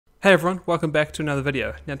Hey everyone, welcome back to another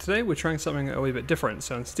video. Now today we're trying something a wee bit different.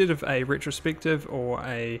 So instead of a retrospective or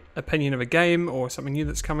a opinion of a game or something new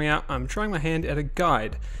that's coming out, I'm trying my hand at a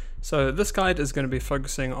guide. So this guide is going to be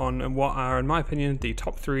focusing on what are, in my opinion, the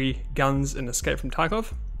top 3 guns in Escape from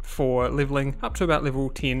Tarkov for leveling up to about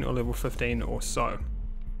level 10 or level 15 or so.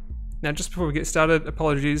 Now just before we get started,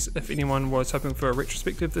 apologies if anyone was hoping for a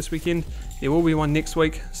retrospective this weekend. There will be one next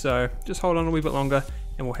week, so just hold on a wee bit longer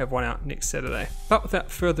and we'll have one out next Saturday. But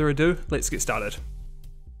without further ado, let's get started.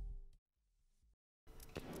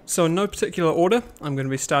 So in no particular order, I'm going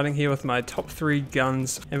to be starting here with my top 3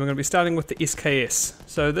 guns, and we're going to be starting with the SKS.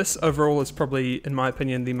 So this overall is probably, in my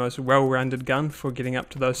opinion, the most well-rounded gun for getting up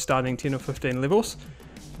to those starting 10 or 15 levels.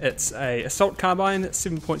 It's a assault carbine,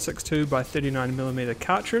 7.62 by 39mm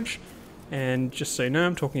cartridge, and just so you know,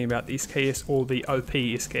 I'm talking about the SKS or the OP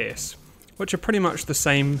SKS, which are pretty much the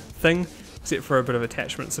same thing, except for a bit of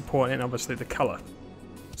attachment support and obviously the colour.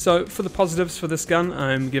 So for the positives for this gun,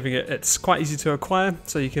 I'm giving it's quite easy to acquire,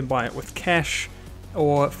 so you can buy it with cash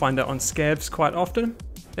or find it on scavs quite often.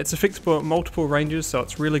 It's effective at multiple ranges, so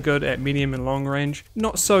it's really good at medium and long range.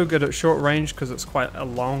 Not so good at short range because it's quite a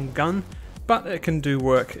long gun, but it can do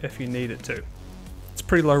work if you need it to. It's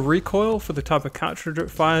pretty low recoil for the type of cartridge it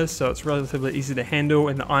fires, so it's relatively easy to handle,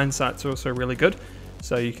 and the iron sights are also really good.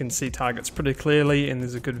 So you can see targets pretty clearly and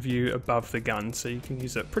there's a good view above the gun, so you can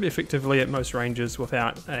use it pretty effectively at most ranges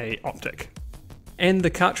without an optic. And the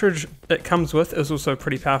cartridge it comes with is also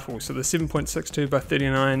pretty powerful, so the 7.62 by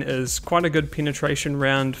 39 is quite a good penetration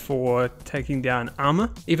round for taking down armor.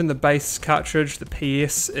 Even the base cartridge, the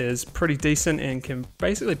PS, is pretty decent and can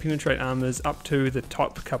basically penetrate armors up to the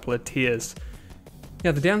top couple of tiers.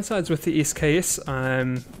 Now the downsides with the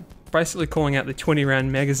SKS, basically calling out the 20 round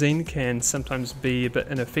magazine can sometimes be a bit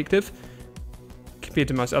ineffective. Compared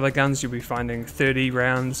to most other guns, you'll be finding 30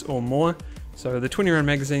 rounds or more. So the 20 round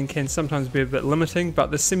magazine can sometimes be a bit limiting, but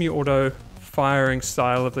the semi-auto firing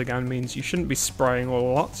style of the gun means you shouldn't be spraying a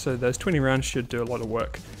lot, so those 20 rounds should do a lot of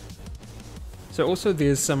work. So also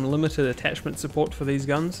there's some limited attachment support for these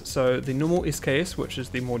guns. So the normal SKS, which is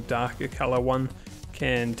the more darker color one,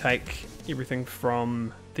 can take everything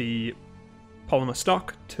from the polymer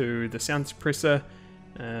stock to the sound suppressor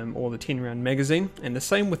or the 10 round magazine, and the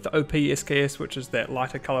same with the OP SKS, which is that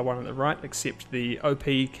lighter color one on the right, except the OP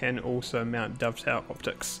can also mount dovetail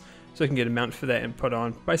optics, so you can get a mount for that and put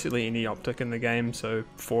on basically any optic in the game, so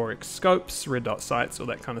 4x scopes, red dot sights, all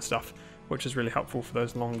that kind of stuff, which is really helpful for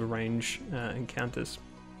those longer range encounters.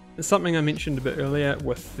 And something I mentioned a bit earlier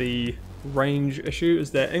with the range issue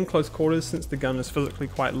is that in close quarters, since the gun is physically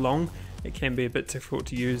quite long, it can be a bit difficult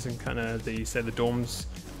to use in kind of the dorms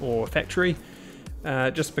or factory,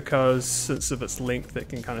 just because since of its length it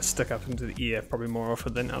can kind of stick up into the ear probably more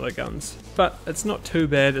often than other guns. But it's not too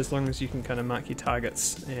bad as long as you can kind of mark your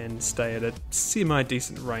targets and stay at a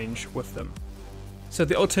semi-decent range with them. So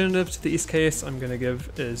the alternative to the SKS I'm going to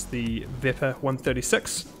give is the Vepr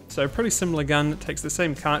 136. So a pretty similar gun, it takes the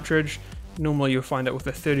same cartridge. Normally you'll find it with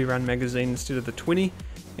a 30 round magazine instead of the 20.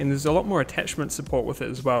 And there's a lot more attachment support with it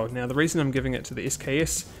as well. Now the reason I'm giving it to the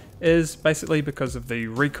SKS is basically because of the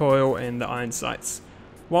recoil and the iron sights.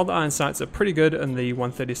 While the iron sights are pretty good in the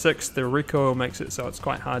 136, the recoil makes it so it's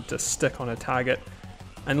quite hard to stick on a target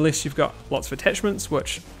unless you've got lots of attachments,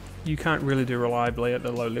 which you can't really do reliably at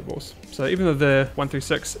the low levels. So even though the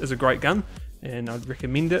 136 is a great gun and I'd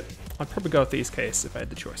recommend it, I'd probably go with the SKS if I had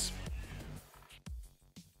the choice.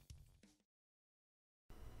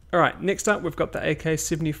 Alright, next up we've got the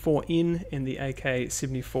AK-74N and the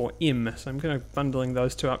AK-74M. So I'm going to be bundling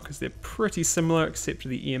those two up because they're pretty similar, except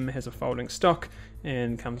the M has a folding stock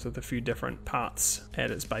and comes with a few different parts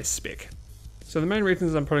at its base spec. So the main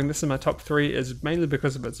reasons I'm putting this in my top 3 is mainly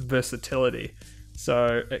because of its versatility.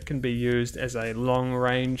 So it can be used as a long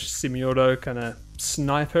range semi-auto kind of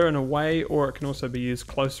sniper in a way, or it can also be used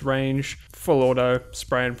close range, full auto,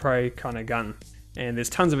 spray and pray kind of gun. And there's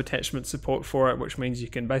tons of attachment support for it, which means you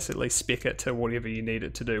can basically spec it to whatever you need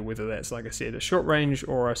it to do, whether that's, like I said, a short range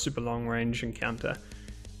or a super long range encounter.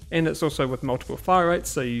 And it's also with multiple fire rates,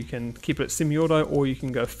 so you can keep it semi-auto or you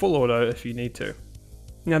can go full auto if you need to.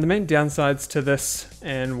 Now the main downsides to this,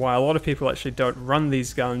 and why a lot of people actually don't run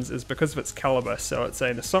these guns, is because of its caliber. So it's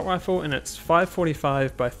an assault rifle and it's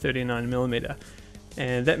 545 by 39mm.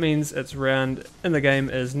 And that means its round in the game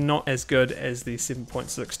is not as good as the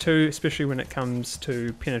 7.62, especially when it comes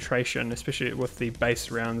to penetration, especially with the base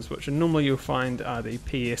rounds, which normally you'll find are the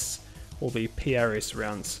PS or the PRS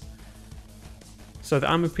rounds. So the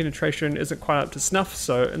armor penetration isn't quite up to snuff,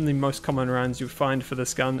 so in the most common rounds you'll find for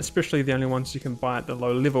this gun, especially the only ones you can buy at the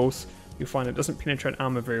low levels, you'll find it doesn't penetrate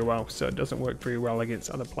armor very well, so it doesn't work very well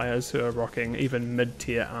against other players who are rocking even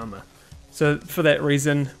mid-tier armor. So for that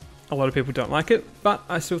reason, a lot of people don't like it, but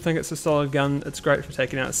I still think it's a solid gun. It's great for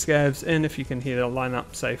taking out scavs, and if you can hit a line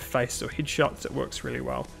up, say face or headshots, it works really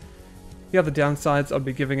well. The other downsides I'd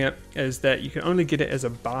be giving it is that you can only get it as a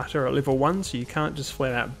barter at level 1, so you can't just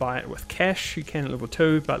flat out buy it with cash. You can at level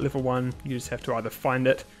 2, but level 1 you just have to either find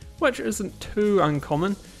it, which isn't too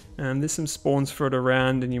uncommon. There's some spawns for it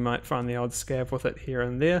around, and you might find the odd scav with it here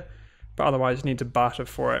and there, but otherwise you need to barter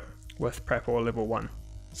for it with prep or level 1.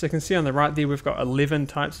 So you can see on the right there we've got 11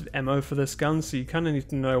 types of ammo for this gun, so you kind of need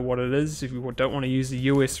to know what it is if you don't want to use the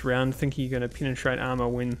US round thinking you're going to penetrate armor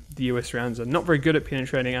when the US rounds are not very good at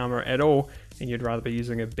penetrating armor at all, and you'd rather be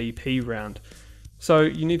using a BP round. So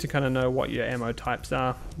you need to kind of know what your ammo types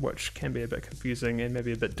are, which can be a bit confusing and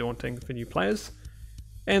maybe a bit daunting for new players.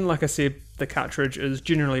 And like I said, the cartridge is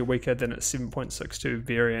generally weaker than its 7.62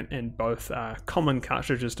 variant, and both are common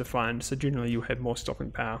cartridges to find, so generally you'll have more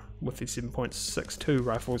stopping power with the 7.62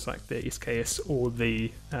 rifles like the SKS or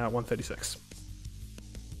the 136.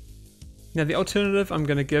 Now the alternative I'm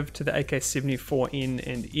going to give to the AK-74N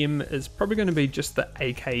and M is probably going to be just the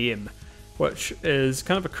AKM, which is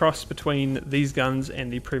kind of a cross between these guns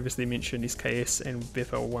and the previously mentioned SKS and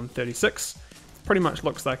Befehl 136. Pretty much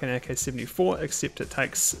looks like an AK-74, except it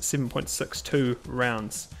takes 7.62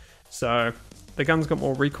 rounds. So the gun's got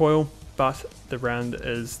more recoil, but the round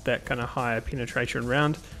is that kind of higher penetration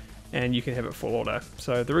round, and you can have it full auto.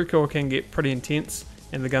 So the recoil can get pretty intense,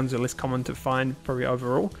 and the guns are less common to find probably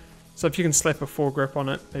overall. So if you can slap a foregrip on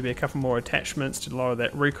it, maybe a couple more attachments to lower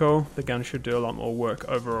that recoil, the gun should do a lot more work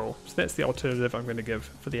overall. So that's the alternative I'm going to give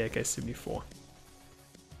for the AK-74.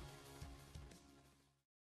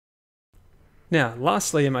 Now,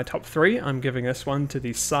 lastly in my top 3, I'm giving this one to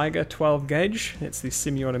the Cyber 12 gauge. It's the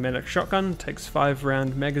semi-automatic shotgun, takes 5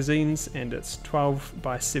 round magazines, and it's 12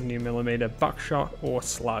 by 70mm buckshot or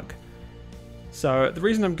slug. So the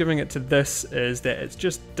reason I'm giving it to this is that it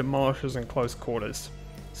just demolishes in close quarters.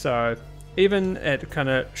 So even at kind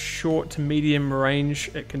of short to medium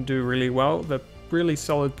range, it can do really well. The really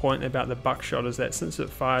solid point about the buckshot is that since it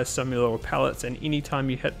fires so many little pellets, and anytime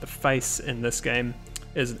you hit the face in this game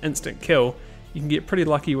is an instant kill, you can get pretty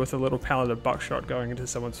lucky with a little pellet of buckshot going into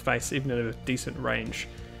someone's face, even at a decent range.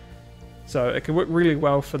 So it can work really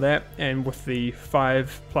well for that, and with the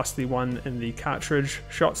 5 plus the 1 in the cartridge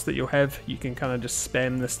shots that you'll have, you can kind of just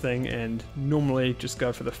spam this thing and normally just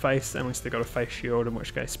go for the face, unless they've got a face shield, in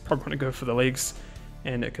which case probably want to go for the legs,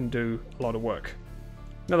 and it can do a lot of work.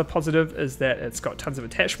 Another positive is that it's got tons of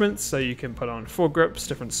attachments, so you can put on foregrips,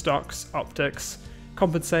 different stocks, optics,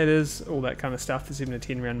 compensators, all that kind of stuff. There's even a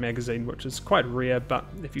 10 round magazine, which is quite rare, but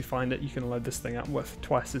if you find it, you can load this thing up with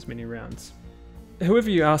twice as many rounds. Whoever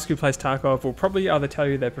you ask who plays Tarkov will probably either tell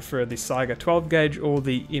you they prefer the Cyber 12 gauge or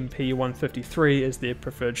the MP153 as their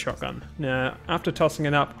preferred shotgun. Now, after tossing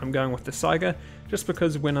it up, I'm going with the Cyber, just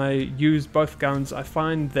because when I use both guns, I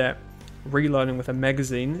find that reloading with a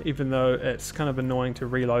magazine, even though it's kind of annoying to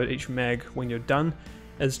reload each mag when you're done,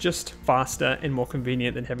 is just faster and more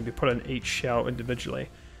convenient than having to put in each shell individually.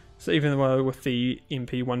 So even though with the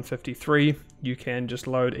MP153 you can just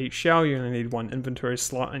load each shell, you only need one inventory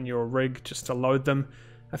slot in your rig just to load them,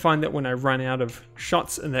 I find that when I run out of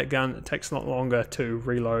shots in that gun, it takes a lot longer to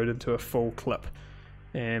reload into a full clip.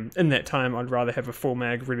 And in that time I'd rather have a full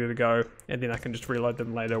mag ready to go, and then I can just reload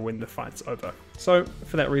them later when the fight's over. So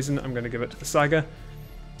for that reason I'm going to give it to the Cyber.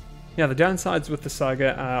 Now the downsides with the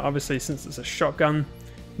Cyber are obviously, since it's a shotgun,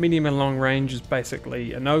 medium and long range is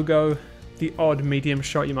basically a no-go. The odd medium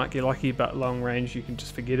shot you might get lucky, but long range you can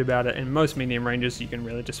just forget about it, and most medium ranges you can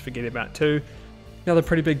really just forget about too. The other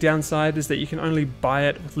pretty big downside is that you can only buy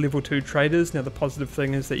it with level 2 traders. Now the positive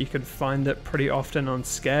thing is that you can find it pretty often on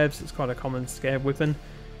scavs. It's quite a common scav weapon,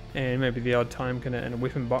 and maybe the odd time in a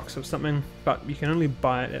weapon box or something, but you can only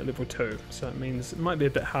buy it at level 2, so it means it might be a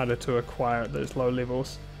bit harder to acquire at those low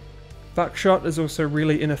levels. Buckshot is also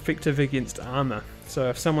really ineffective against armor, so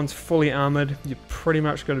if someone's fully armored, you're pretty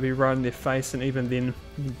much going to be right in their face, and even then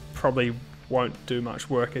you probably won't do much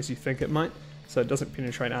work as you think it might. So it doesn't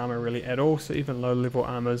penetrate armor really at all, so even low level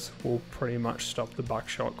armors will pretty much stop the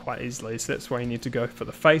buckshot quite easily. So that's why you need to go for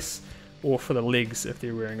the face or for the legs if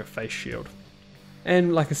they're wearing a face shield.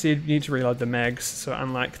 And like I said, you need to reload the mags, so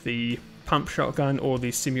unlike the pump shotgun or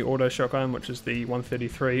the semi-auto shotgun, which is the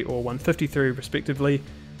 133 or 153 respectively,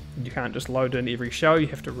 you can't just load in every shell, you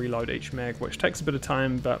have to reload each mag, which takes a bit of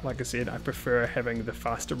time, but like I said, I prefer having the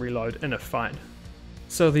faster reload in a fight.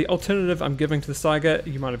 So the alternative I'm giving to the Cyber,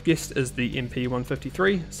 you might have guessed, is the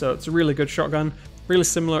MP153. So it's a really good shotgun, really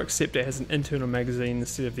similar except it has an internal magazine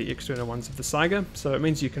instead of the external ones of the Cyber. So it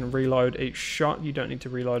means you can reload each shot, you don't need to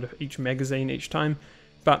reload each magazine each time,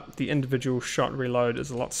 but the individual shot reload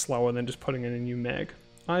is a lot slower than just putting in a new mag.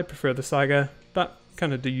 I prefer the Cyber, but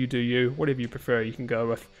kind of do you, whatever you prefer you can go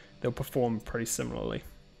with, they'll perform pretty similarly.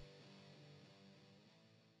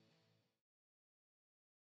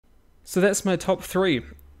 So that's my top 3.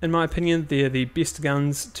 In my opinion, they're the best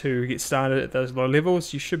guns to get started at those low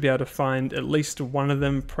levels. You should be able to find at least one of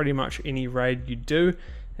them pretty much any raid you do,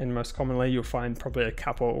 and most commonly you'll find probably a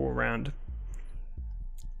couple all around.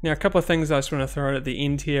 Now a couple of things I just want to throw out at the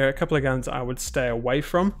end here, a couple of guns I would stay away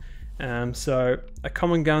from. So a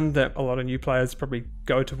common gun that a lot of new players probably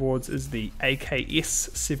go towards is the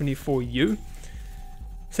AKS-74U.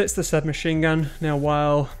 So that's the submachine gun. Now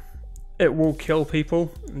while it will kill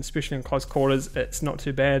people, especially in close quarters, it's not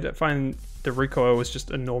too bad. I find the recoil is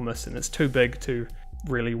just enormous and it's too big to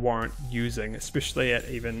really warrant using, especially at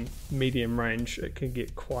even medium range. It can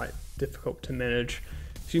get quite difficult to manage.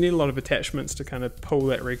 So you need a lot of attachments to kind of pull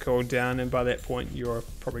that recoil down, and by that point you're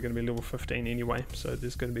probably going to be level 15 anyway, so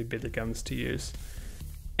there's going to be better guns to use.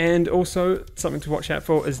 And also something to watch out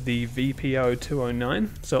for is the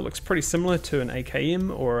VPO-209. So it looks pretty similar to an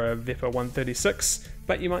AKM or a VEPA-136,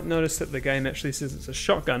 but you might notice that the game actually says it's a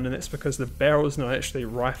shotgun, and that's because the barrel is not actually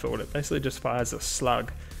rifled. It basically just fires a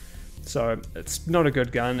slug. So it's not a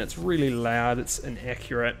good gun, it's really loud, it's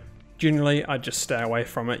inaccurate. Generally, I'd just stay away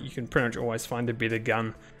from it. You can pretty much always find a better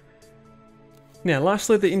gun. Now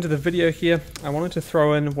lastly, at the end of the video here, I wanted to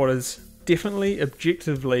throw in what is definitely,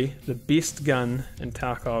 objectively, the best gun in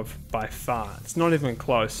Tarkov by far. It's not even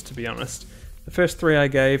close, to be honest. The first 3 I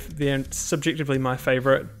gave, they're subjectively my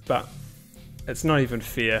favourite, but it's not even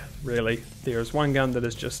fair, really. There is one gun that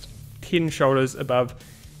is just 10 shoulders above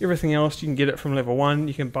everything else. You can get it from level 1,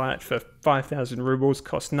 you can buy it for 5,000 rubles,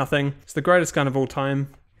 costs nothing. It's the greatest gun of all time.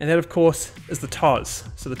 And that of course is the TOS.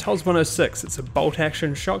 So the TOS 106, it's a bolt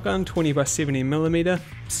action shotgun, 20x70mm.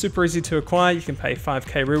 Super easy to acquire, you can pay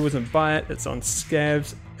 5k rubles and buy it. It's on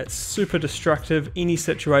scavs, it's super destructive. Any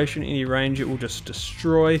situation, any range, it will just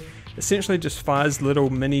destroy. Essentially just fires little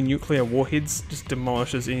mini nuclear warheads, just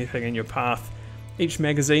demolishes anything in your path. Each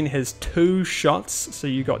magazine has 2 shots, so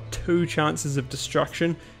you got 2 chances of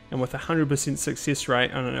destruction, and with a 100% success rate,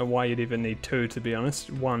 I don't know why you'd even need 2, to be honest.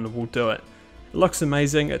 1 will do it. It looks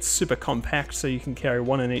amazing, it's super compact so you can carry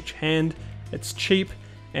 1 in each hand, it's cheap,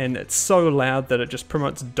 and it's so loud that it just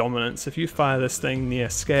promotes dominance. If you fire this thing near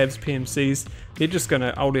scavs, PMCs, they're just going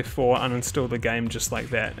to Alt F4 uninstall the game just like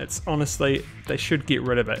that. It's honestly, they should get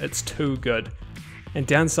rid of it, it's too good. And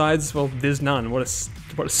downsides, well, there's none. What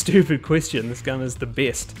a stupid question. This gun is the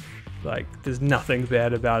best. Like, there's nothing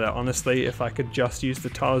bad about it. Honestly, if I could just use the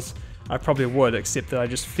TOS, I probably would, except that I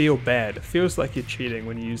just feel bad. It feels like you're cheating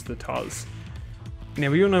when you use the TOS. Now,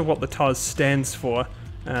 we all know what the TOS stands for.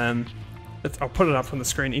 I'll put it up on the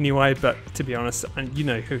screen anyway, but to be honest, you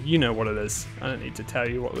know what it is. I don't need to tell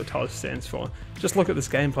you what the TOS stands for. Just look at this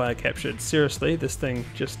gameplay I captured. Seriously, this thing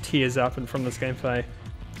just tears up, and from this gameplay,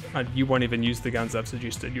 you won't even use the guns I've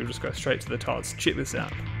suggested. You'll just go straight to the TOS. Check this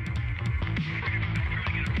out.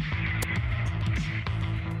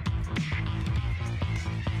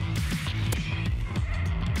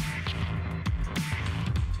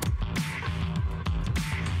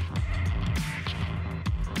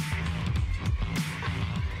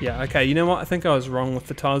 Yeah, okay, you know what? I think I was wrong with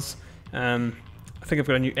the TOS. I think I've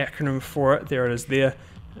got a new acronym for it. There it is there.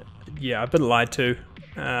 Yeah, I've been lied to.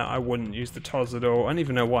 I wouldn't use the TOS at all. I don't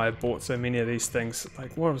even know why I bought so many of these things.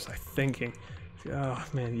 Like, what was I thinking? Oh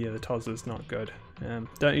man, yeah, the TOS is not good.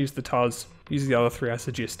 Don't use the TOS. Use the other 3 I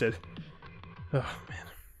suggested. Oh man.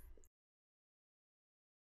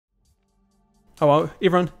 Oh well,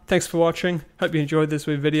 everyone, thanks for watching. Hope you enjoyed this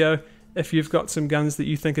wee video. If you've got some guns that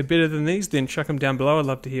you think are better than these, then chuck them down below. I'd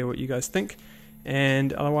love to hear what you guys think.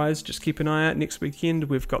 And otherwise, just keep an eye out. Next weekend,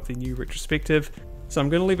 we've got the new retrospective. So I'm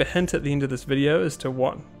going to leave a hint at the end of this video as to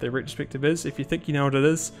what the retrospective is. If you think you know what it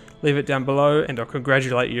is, leave it down below, and I'll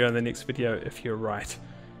congratulate you on the next video if you're right.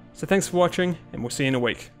 So thanks for watching, and we'll see you in a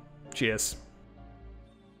week. Cheers.